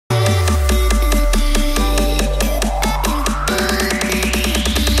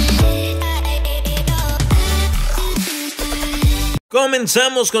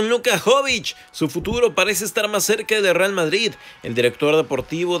Comenzamos con Luka Jovic. Su futuro parece estar más cerca del Real Madrid. El director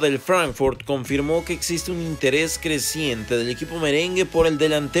deportivo del Frankfurt confirmó que existe un interés creciente del equipo merengue por el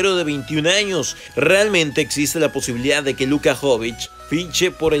delantero de 21 años. Realmente existe la posibilidad de que Luka Jovic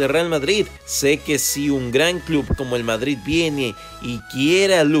fiche por el Real Madrid. Sé que si un gran club como el Madrid viene y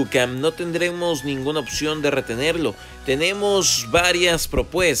quiere a Luka, no tendremos ninguna opción de retenerlo. Tenemos varias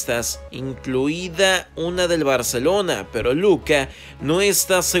propuestas, incluida una del Barcelona, pero Luka no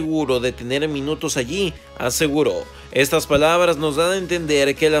está seguro de tener minutos allí, aseguró. Estas palabras nos dan a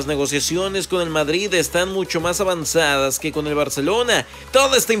entender que las negociaciones con el Madrid están mucho más avanzadas que con el Barcelona.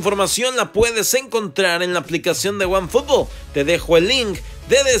 Toda esta información la puedes encontrar en la aplicación de OneFootball. Te dejo el link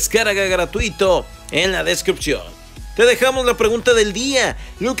de descarga gratuito en la descripción. Te dejamos la pregunta del día.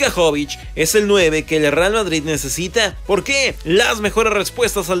 ¿Luka Jovic es el 9 que el Real Madrid necesita? ¿Por qué? Las mejores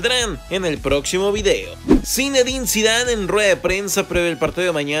respuestas saldrán en el próximo video. Zinedine Zidane en rueda de prensa previo al partido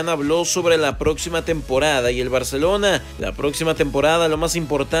de mañana habló sobre la próxima temporada y el Barcelona. La próxima temporada lo más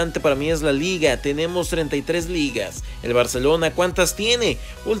importante para mí es la liga. Tenemos 33 ligas. El Barcelona, ¿cuántas tiene?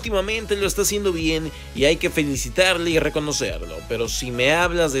 Últimamente lo está haciendo bien y hay que felicitarle y reconocerlo. Pero si me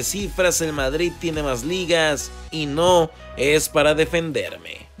hablas de cifras, el Madrid tiene más ligas y no es para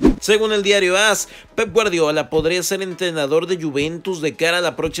defenderme. Según el diario AS, Pep Guardiola podría ser entrenador de Juventus de cara a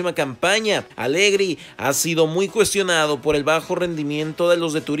la próxima campaña. Allegri ha sido muy cuestionado por el bajo rendimiento de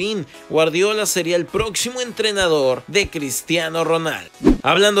los de Turín. Guardiola sería el próximo entrenador de Cristiano Ronaldo.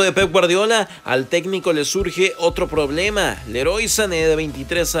 Hablando de Pep Guardiola, al técnico le surge otro problema. Leroy Sane, de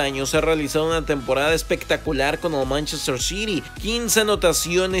 23 años, ha realizado una temporada espectacular con el Manchester City, 15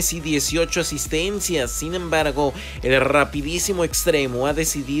 anotaciones y 18 asistencias. Sin embargo, el rapidísimo extremo ha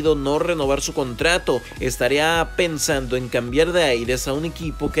decidido no renovar su contrato. Estaría pensando en cambiar de aires a un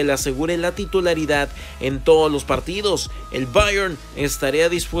equipo que le asegure la titularidad en todos los partidos. El Bayern estaría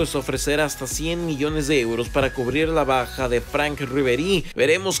dispuesto a ofrecer hasta 100 millones de euros para cubrir la baja de Franck Ribéry.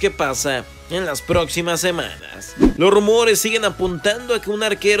 Veremos qué pasa en las próximas semanas. Los rumores siguen apuntando a que un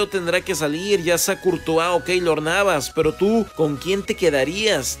arquero tendrá que salir, ya sea Courtois o Keylor Navas, pero tú, ¿con quién te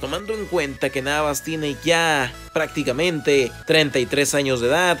quedarías? Tomando en cuenta que Navas tiene ya prácticamente 33 años de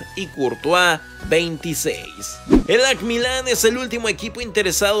edad y Courtois 26. El AC Milan es el último equipo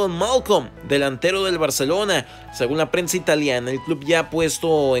interesado en Malcolm, delantero del Barcelona. Según la prensa italiana, el club ya ha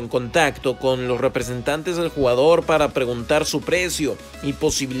puesto en contacto con los representantes del jugador para preguntar su precio y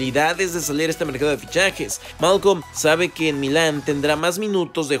posibilidades de salir a este mercado de fichajes. Malcolm sabe que en Milán tendrá más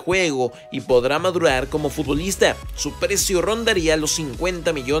minutos de juego y podrá madurar como futbolista. Su precio rondaría los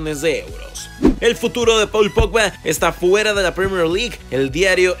 50 millones de euros. El futuro de Paul Pogba está fuera de la Premier League. El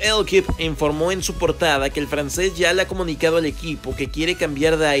diario L'Équipe informó en su portada que el francés ya le ha comunicado al equipo que quiere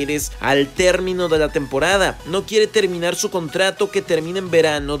cambiar de aires al término de la temporada. No quiere terminar su contrato, que termina en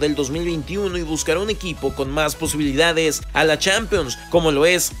verano del 2021, y buscará un equipo con más posibilidades a la Champions, como lo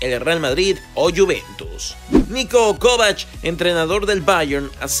es el Real Madrid o Juventus. Niko Kovac, entrenador del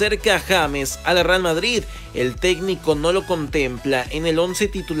Bayern, acerca a James al Real Madrid. El técnico no lo contempla en el 11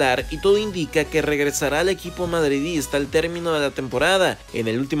 titular y todo indica que regresará al equipo madridista al término de la temporada. En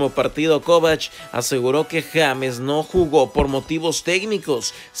el último partido, Kovac aseguró que James no jugó por motivos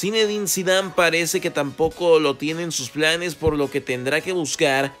técnicos. Zinedine Zidane parece que tampoco lo tiene en sus planes, por lo que tendrá que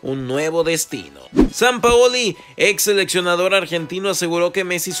buscar un nuevo destino. Sampaoli, ex seleccionador argentino, aseguró que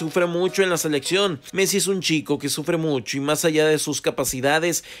Messi sufre mucho en la selección. Messi es un chico que sufre mucho y más allá de sus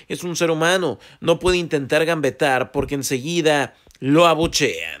capacidades es un ser humano. No puede intentar gambetar porque enseguida lo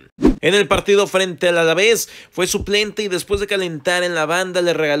abuchean. En el partido frente al Alavés fue suplente y después de calentar en la banda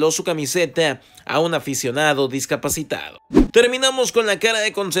le regaló su camiseta a un aficionado discapacitado. Terminamos con la cara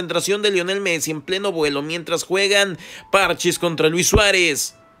de concentración de Lionel Messi en pleno vuelo mientras juegan parches contra Luis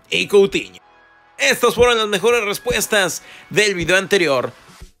Suárez y Coutinho. Estas fueron las mejores respuestas del video anterior.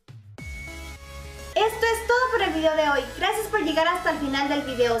 Esto es todo por el video de hoy. Gracias por llegar hasta el final del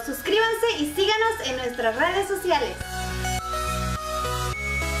video. Suscríbanse y síganos en nuestras redes sociales.